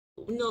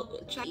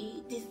try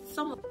this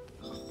some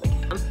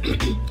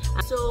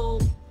so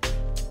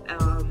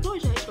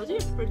project for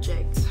this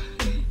project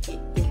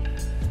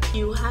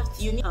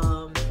you need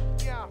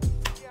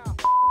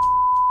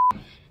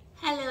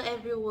Hello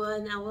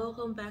everyone and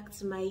welcome back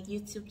to my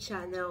YouTube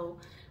channel.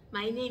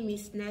 My name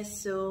is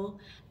Nesso,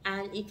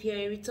 and if you're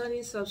a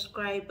returning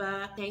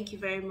subscriber, thank you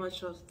very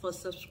much for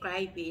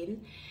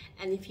subscribing.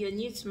 And if you're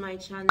new to my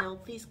channel,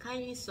 please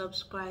kindly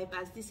subscribe,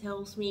 as this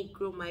helps me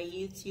grow my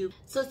YouTube.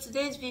 So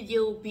today's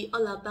video will be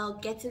all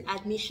about getting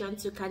admission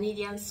to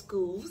Canadian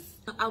schools.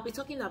 I'll be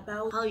talking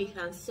about how you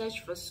can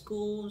search for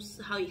schools,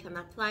 how you can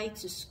apply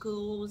to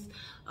schools,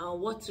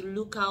 what to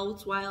look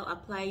out while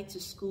applying to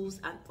schools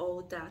and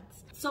all that.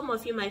 Some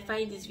of you might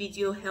find this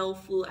video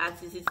helpful,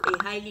 as this is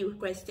a highly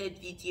requested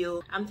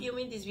video. I'm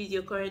filming this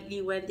video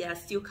currently when they are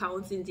still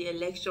counting the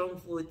election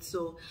vote,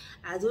 so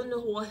I don't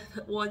know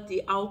what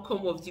the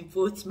outcome of the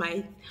vote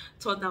might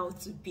turn out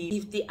to be.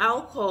 If the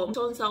outcome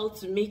turns out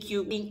to make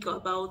you think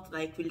about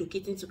like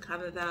relocating to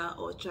Canada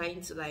or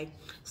trying to like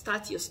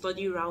start your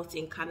study route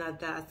in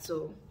Canada,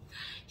 so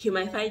you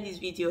might find this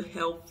video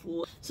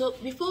helpful. So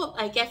before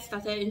I get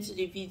started into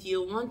the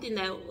video, one thing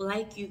I would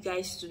like you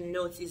guys to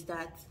note is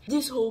that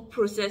this whole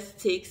process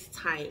takes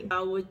time.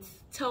 I would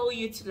tell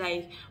you to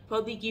like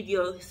probably give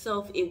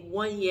yourself a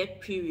 1-year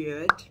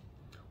period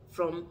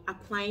from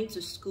applying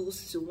to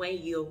schools to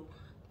when you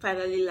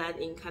finally land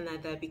in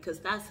Canada, because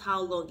that's how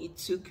long it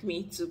took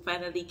me to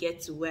finally get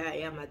to where I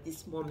am at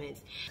this moment.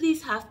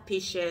 Please have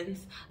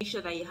patience. Make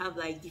sure that you have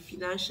like the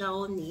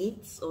financial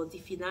needs or the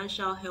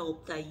financial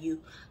help that you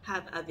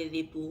have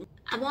available.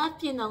 Another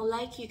thing I would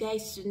like you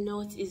guys to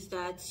note is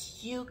that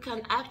you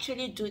can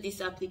actually do this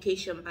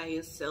application by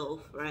yourself,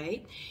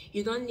 right?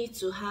 You don't need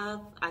to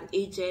have an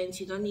agent.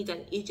 You don't need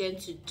an agent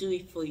to do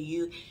it for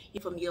you.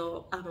 From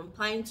your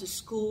applying to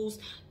schools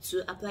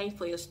to applying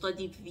for your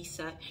study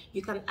visa,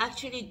 you can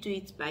actually do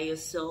it by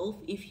yourself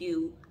if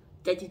you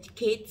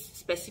dedicate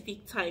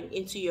specific time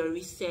into your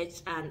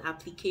research and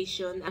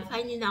application and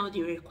finding out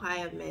the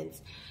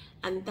requirements.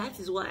 And that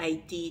is what I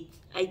did.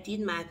 I did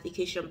my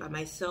application by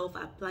myself,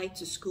 I applied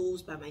to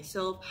schools by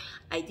myself,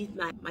 I did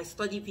my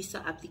study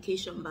visa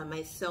application by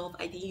myself.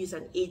 I didn't use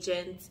an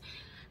agent,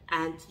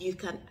 and you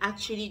can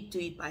actually do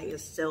it by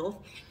yourself.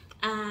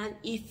 And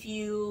if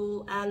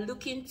you are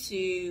looking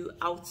to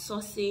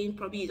outsourcing,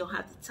 probably you don't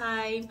have the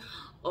time,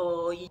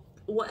 or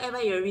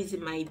whatever your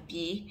reason might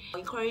be, I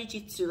encourage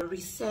you to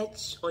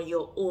research on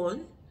your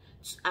own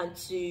and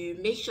to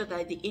make sure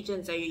that the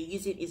agent that you're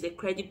using is a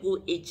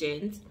credible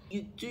agent.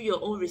 You do your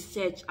own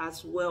research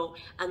as well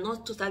and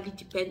not totally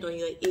depend on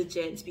your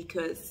agent,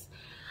 because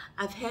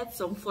I've heard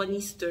some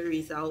funny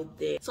stories out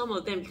there. Some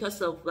of them,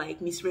 because of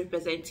like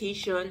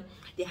misrepresentation,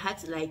 they had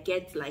to like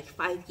get like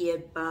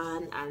 5-year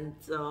ban and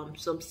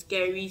some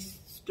scary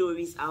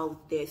stories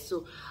out there.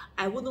 So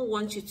I wouldn't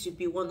want you to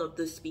be one of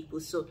those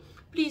people. So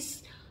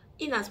please,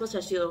 in as much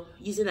as you're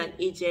using an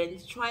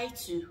agent, try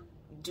to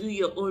do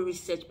your own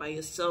research by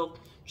yourself.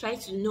 Try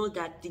to know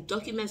that the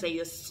documents that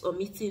you're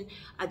submitting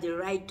are the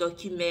right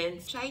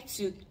documents. Try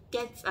to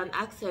get an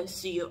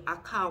access to your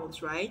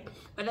account, right?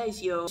 Whether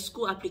it's your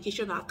school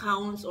application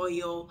account or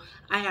your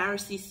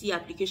IRCC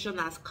application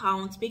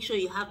account, make sure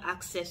you have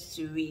access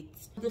to it.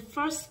 The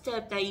first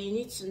step that you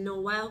need to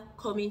know while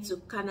coming to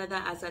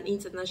Canada as an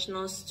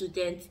international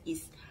student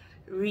is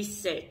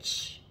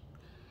research.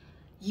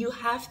 You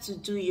have to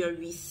do your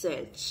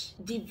research.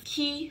 The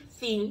key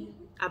thing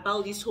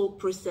about this whole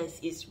process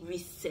is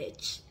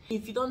research.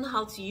 If you don't know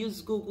how to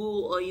use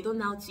Google, or you don't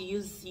know how to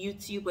use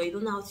YouTube, or you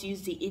don't know how to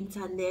use the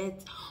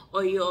internet,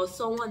 or you're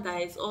someone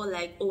that is all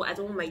like, oh, I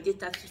don't want my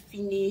data to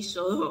finish,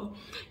 or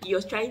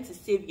you're trying to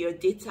save your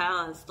data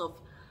and stuff,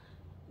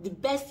 the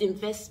best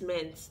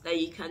investment that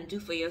you can do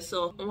for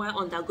yourself while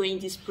undergoing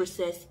this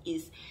process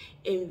is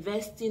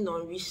investing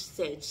on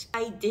research.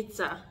 Buy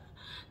data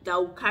that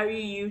will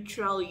carry you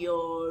throughout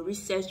your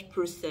research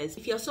process.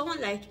 If you're someone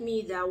like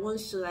me that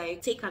wants to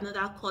like take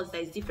another course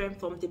that is different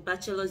from the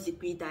bachelor's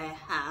degree that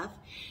I have,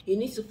 you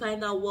need to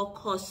find out what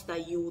course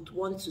that you would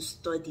want to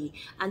study,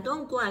 and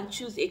don't go and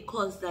choose a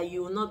course that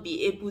you will not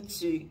be able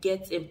to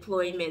get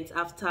employment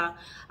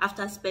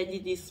after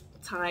spending this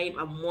time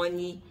and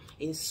money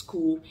in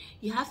school.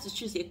 You have to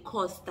choose a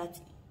course that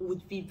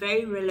would be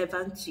very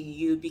relevant to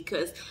you,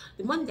 because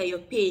the money that you're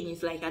paying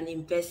is like an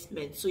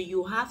investment. So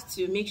you have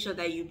to make sure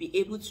that you'll be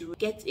able to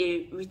get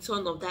a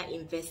return of that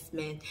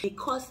investment. The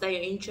course that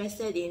you're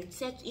interested in,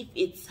 search if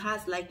it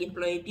has like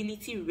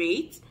employability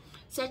rate,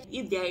 search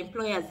if there are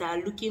employers that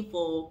are looking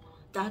for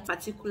that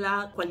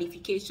particular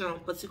qualification or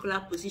particular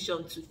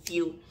position to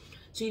fill.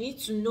 So you need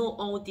to know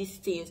all these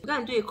things. You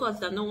can't do a course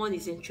that no one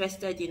is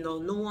interested in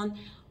or no one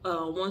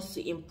wants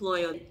to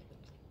employ.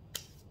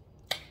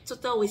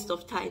 total waste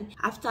of time.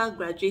 After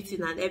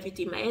graduating and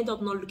everything, I end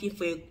up not looking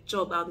for a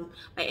job and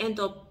I end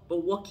up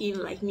working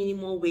like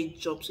minimum wage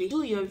jobs. So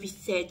do your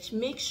research,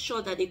 make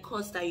sure that the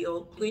course that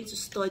you're going to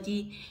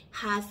study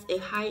has a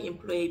high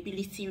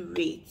employability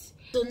rate.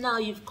 So now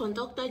you've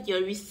conducted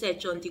your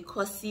research on the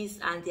courses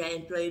and their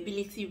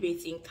employability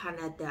rates in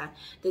Canada.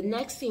 The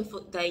next thing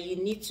that you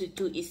need to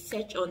do is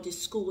search on the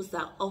schools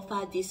that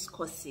offer these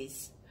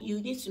courses. You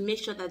need to make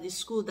sure that the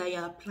school that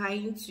you're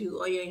applying to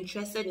or you're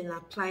interested in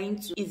applying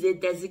to is a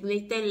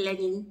designated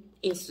learning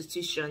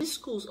institution. These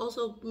schools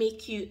also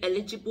make you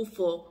eligible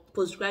for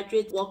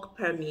postgraduate work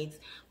permit.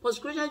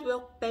 Postgraduate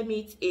work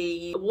permit,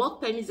 a work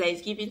permit that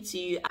is given to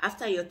you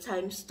after your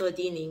time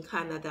studying in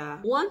Canada.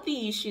 One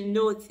thing you should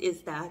note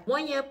is that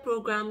 1-year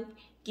program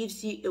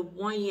gives you a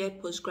 1-year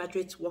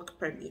postgraduate work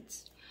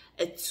permit.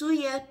 A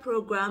 2-year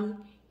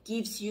program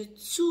gives you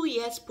 2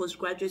 years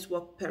postgraduate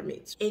work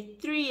permit. A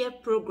 3-year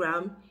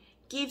program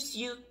gives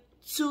you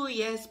 2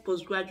 years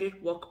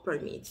postgraduate work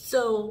permit.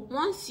 So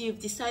once you've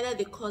decided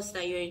the course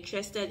that you're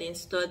interested in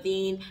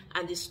studying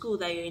and the school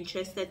that you're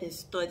interested in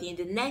studying,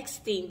 the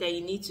next thing that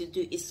you need to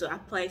do is to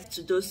apply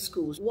to those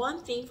schools.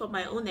 One thing from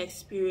my own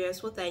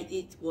experience, what I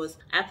did was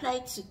I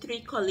applied to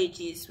 3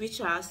 colleges, which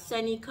are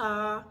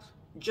Seneca,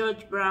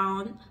 George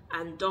Brown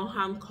and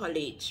Durham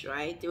College,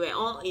 right? They were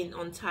all in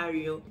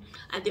Ontario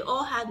and they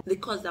all had the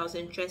course that I was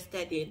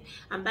interested in.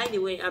 And by the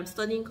way, I'm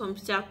studying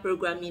computer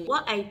programming.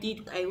 What I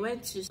did, I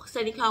went to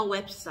Seneca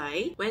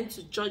website, went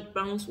to George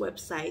Brown's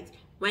website,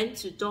 went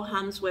to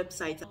Durham's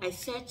website. I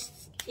searched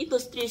if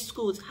those 3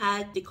 schools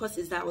had the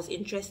courses that I was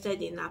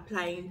interested in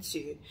applying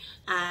to.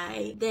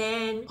 I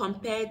then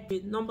compared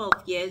the number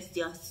of years,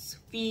 their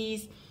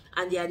fees,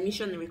 and the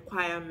admission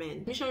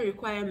requirement. Admission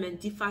requirement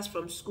differs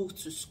from school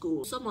to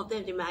school. Some of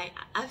them, they might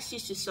ask you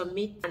to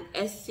submit an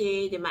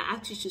essay, they might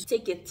ask you to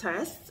take a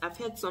test. I've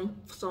heard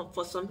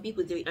for some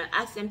people, they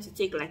ask them to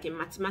take like a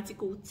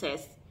mathematical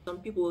test. Some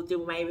people, they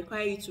might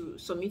require you to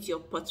submit your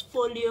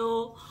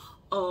portfolio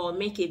or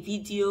make a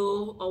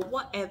video or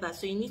whatever.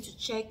 So you need to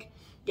check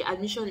the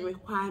admission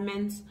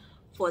requirements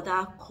for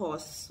that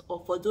course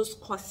or for those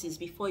courses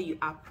before you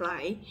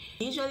apply.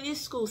 Usually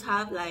schools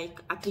have like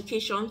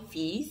application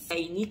fees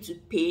that you need to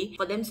pay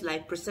for them to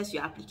like process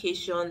your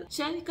application.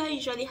 Seneca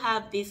usually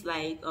have this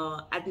like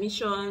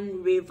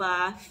admission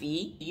waiver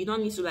fee. You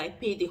don't need to like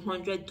pay the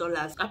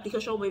 $100.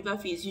 Application waiver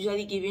fee is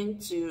usually given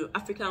to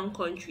African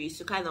countries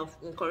to kind of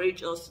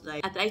encourage us to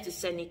like apply to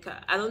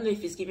Seneca. I don't know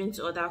if it's given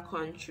to other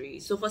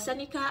countries. So for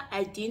Seneca,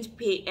 I didn't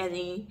pay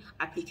any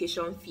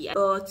application fee,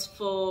 but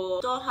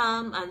for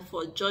Durham and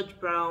for George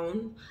Brown,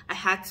 I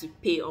had to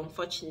pay,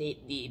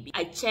 unfortunately.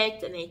 I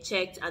checked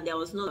and there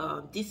was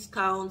no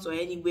discounts or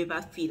any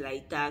waiver fee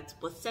like that,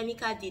 but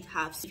Seneca did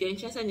have. So if you're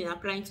interested in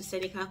applying to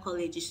Seneca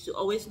colleges, to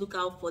always look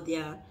out for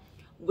their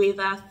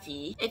waiver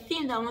fee. A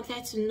thing that I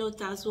wanted to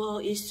note as well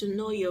is to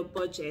know your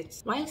budget.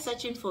 While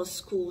searching for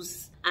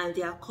schools and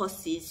their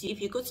courses,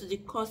 if you go to the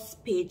course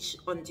page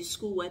on the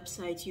school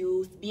website,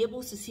 you'll be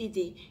able to see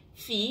the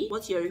fee,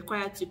 what you're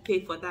required to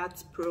pay for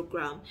that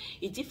program.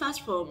 It differs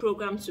from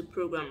program to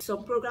program.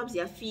 Some programs,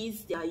 their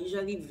fees, they are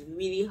usually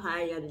really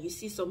high, and you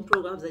see some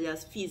programs that their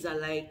fees are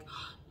like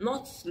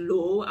not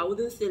low. I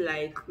wouldn't say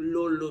like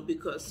low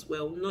because,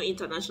 well, no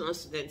international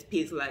student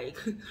pays like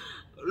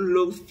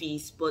low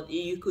fees, but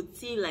you could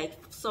see like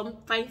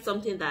find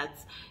something that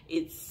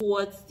it's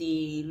towards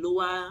the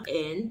lower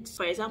end.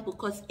 For example,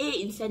 course A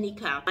in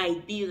Seneca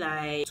might be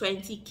like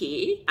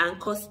 20k, and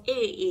course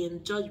A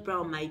in George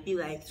Brown might be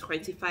like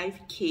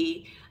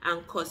 25k,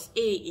 and course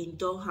A in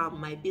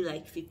Durham might be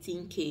like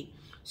 15k.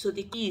 So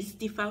the fees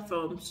differ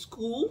from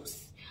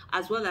schools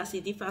as well as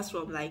it differs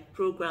from like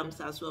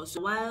programs as well.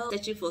 So while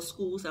searching for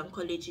schools and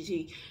colleges,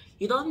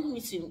 you don't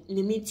need to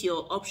limit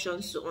your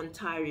options to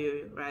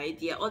Ontario, right?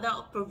 There are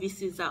other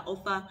provinces that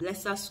offer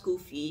lesser school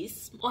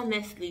fees.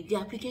 Honestly, the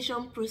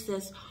application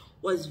process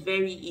was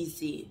very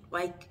easy.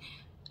 Like,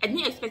 I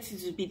didn't expect it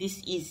to be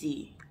this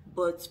easy,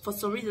 but for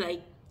some reason,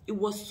 like, it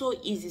was so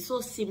easy,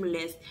 so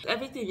seamless.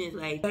 Everything is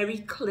like very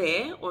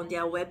clear on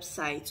their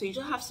website. So you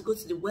just have to go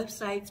to the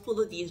website,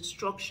 follow the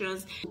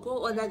instructions,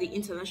 go under the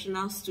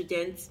international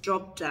students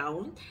drop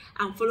down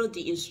and follow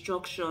the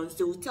instructions.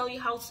 They will tell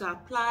you how to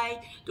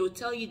apply. They will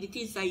tell you the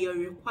things that you're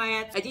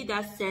required. I did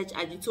that search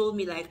and it told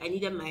me like I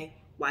needed my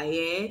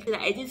WAEC.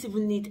 I didn't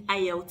even need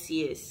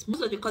IELTS.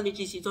 Most of the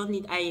colleges, you don't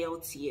need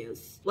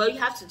IELTS. Well, you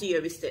have to do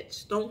your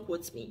research. Don't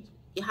quote me.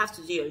 You have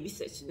to do your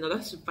research in order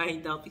to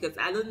find out, because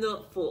I don't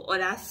know for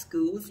other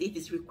schools if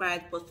it's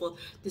required, but for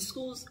the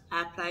schools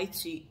I applied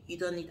to, you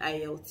don't need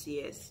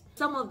IELTS.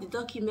 Some of the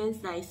documents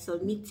that I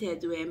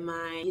submitted were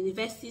my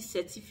university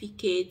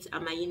certificate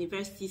and my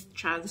university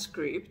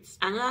transcripts.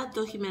 Another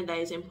document that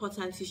is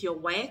important is your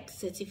WAEC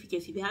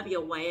certificate. If you have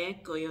your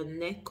WAEC or your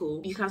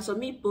NECO, you can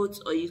submit both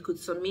or you could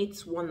submit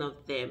one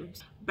of them.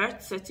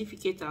 birth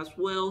certificate as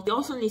well. You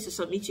also need to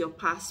submit your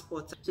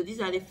passport. So these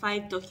are the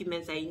 5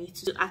 documents that you need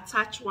to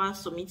attach while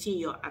submitting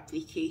your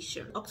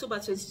application. October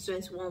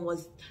 2021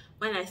 was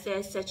when I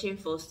started searching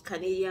for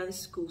Canadian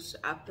schools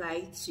to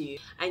apply to.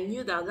 I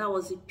knew that that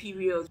was a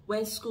period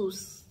when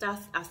schools start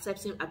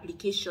accepting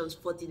applications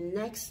for the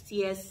next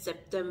year's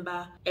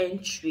September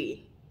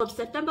entry. From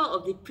September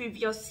of the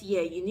previous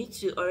year, you need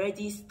to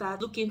already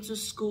start looking to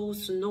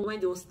schools to know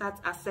when they will start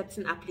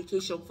accepting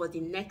application for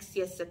the next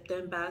year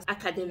September's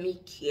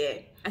academic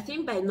year. I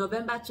think by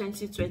November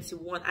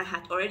 2021, I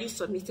had already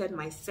submitted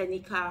my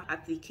Seneca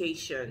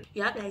application.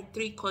 You have like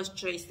 3 course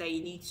choice that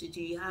you need to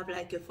do. You have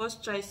like your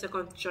first choice,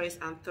 second choice,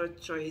 and third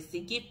choice.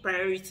 They give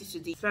priority to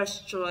the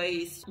first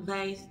choice.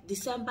 By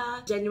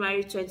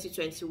January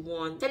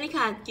 2021, Seneca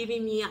had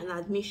given me an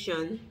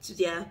admission to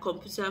their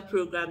computer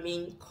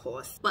programming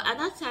course. But at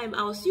that time,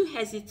 I was still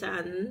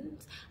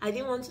hesitant. I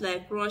didn't want to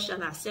like rush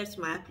and accept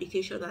my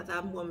application at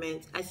that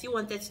moment. I still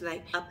wanted to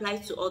like apply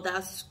to other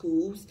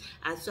schools,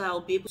 and so I'll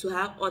be able to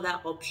have other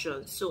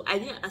options. So I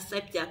didn't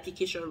accept the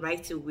application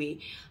right away.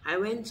 I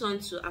went on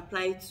to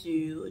apply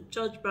to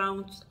George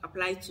Brown,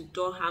 apply to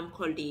Durham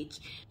College.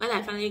 When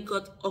I finally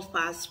got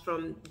offers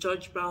from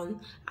George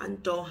Brown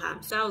and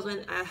Durham, so that was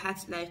when I had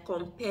to like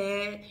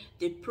compare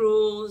the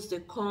pros,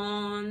 the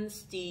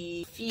cons,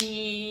 the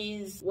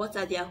fees, what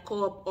are their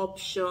co-op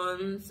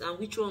options, and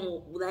which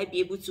one would I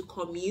be able to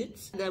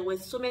commute. There were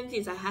so many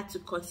things I had to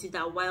consider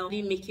while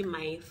making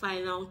my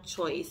final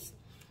choice,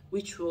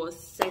 which was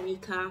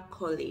Seneca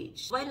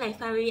College. When I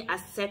finally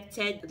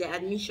accepted the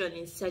admission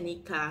in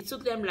Seneca, it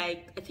took them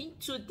like, I think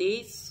 2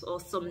 days or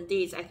some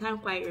days, I can't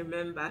quite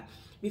remember,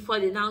 before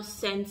they now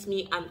sent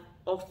me an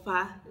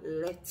offer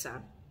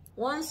letter.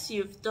 Once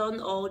you've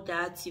done all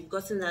that, you've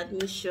gotten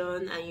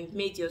admission and you've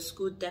made your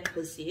school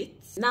deposit,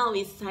 now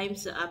it's time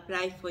to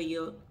apply for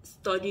your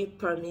study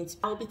permit.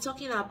 I'll be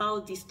talking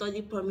about the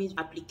study permit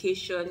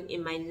application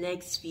in my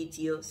next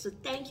video. So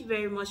thank you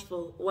very much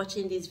for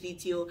watching this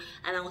video,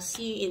 and I'll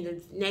see you in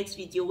the next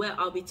video where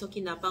I'll be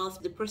talking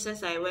about the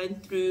process I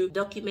went through,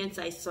 documents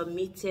I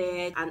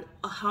submitted, and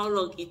how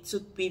long it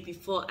took me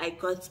before I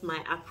got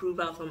my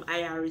approval from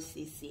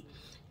IRCC.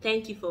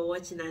 Thank you for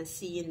watching, and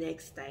see you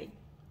next time.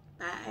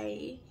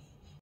 Bye.